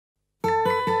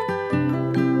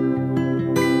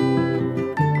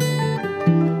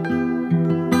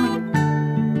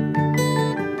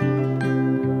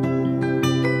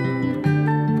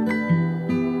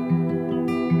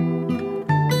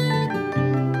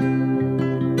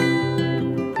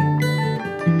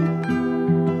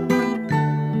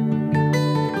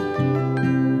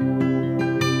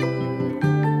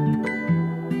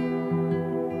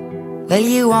Well,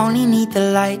 you only need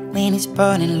the light when it's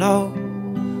burning low.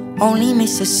 Only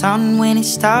miss the sun when it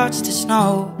starts to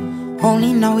snow.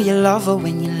 Only know you love her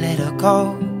when you let her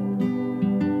go.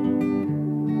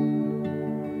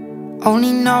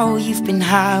 Only know you've been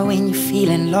high when you're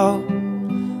feeling low.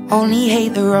 Only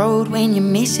hate the road when you're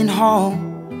missing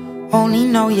home. Only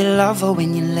know you love her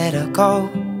when you let her go.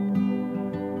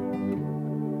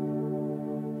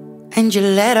 And you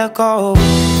let her go.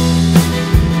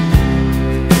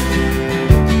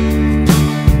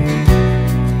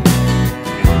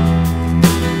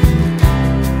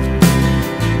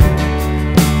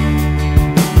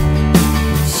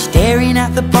 Staring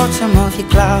at the bottom of your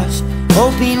glass,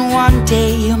 hoping one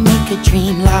day you'll make a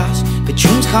dream last. But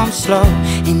dreams come slow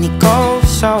and they go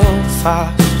so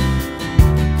fast.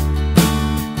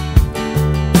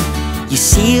 You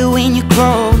see it when you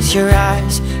close your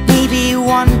eyes. Maybe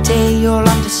one day you'll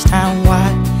understand why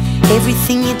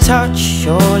everything you touch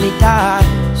surely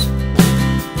dies.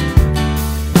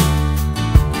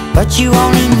 But you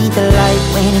only need the light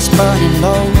when it's burning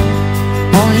low.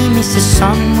 Only miss the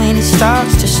sun when it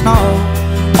starts to snow.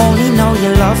 Only know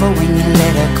you love her when you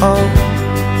let her go.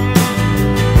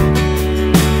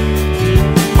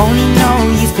 Only know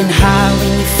you've been high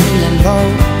when you're feeling low.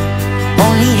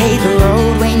 Only hate the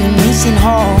road when you're missing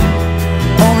home.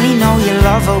 Only know you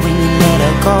love her when you let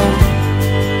her go.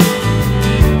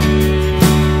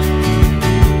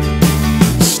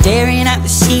 Staring at the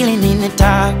ceiling in the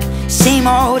dark, same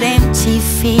old empty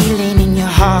feeling in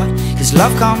your heart. Cause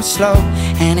love comes slow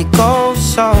and it goes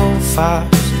so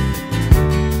fast.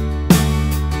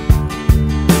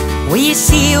 Well, you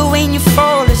see it when you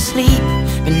fall asleep,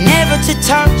 but never to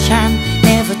touch and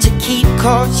never to keep.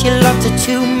 Cause you loved her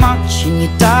too much and you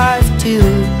dive too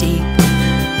deep.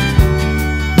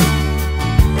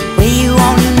 Well, you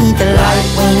only need the light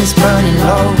when it's burning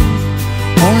low.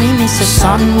 Only miss the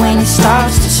sun when it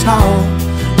starts to snow.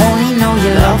 Only know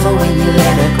you love her when you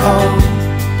let her go.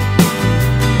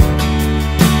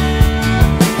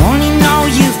 Only know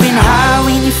you've been high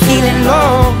when you're feeling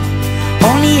low.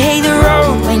 Only hate the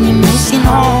road when you're missing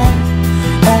home.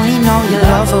 Only know you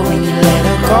love her when you let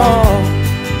her go.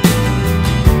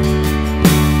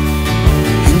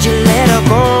 And you let her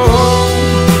go.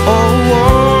 Oh, oh,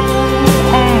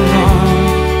 oh, oh.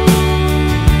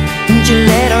 And you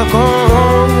let her go.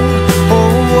 Oh,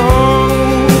 oh,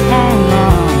 oh,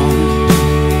 oh.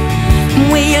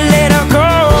 Will you let her go?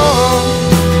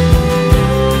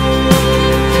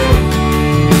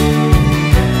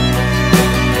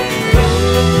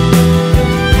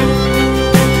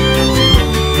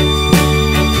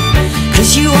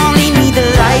 Cause you only need the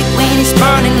light when it's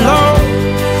burning low.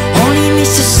 Only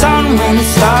miss the sun when it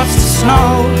starts to snow.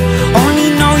 Only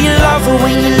know you love her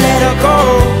when you let her go.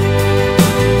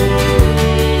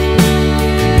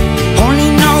 Only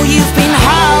know you've been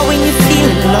high when you're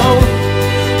feeling low.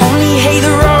 Only hate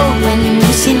the road when you're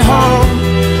missing home.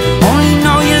 Only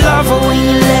know you love her when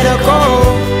you let her go.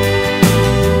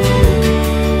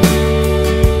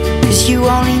 Cause you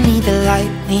only need the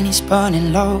light when it's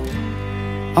burning low.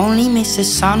 Only miss the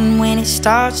sun when it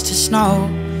starts to snow.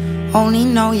 Only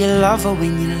know you love her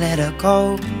when you let her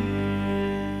go.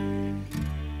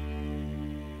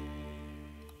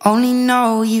 Only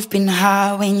know you've been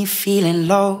high when you're feeling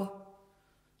low.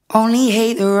 Only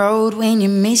hate the road when you're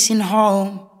missing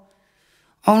home.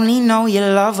 Only know you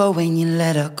love her when you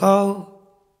let her go.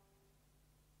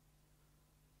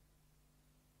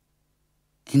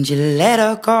 And you let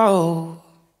her go.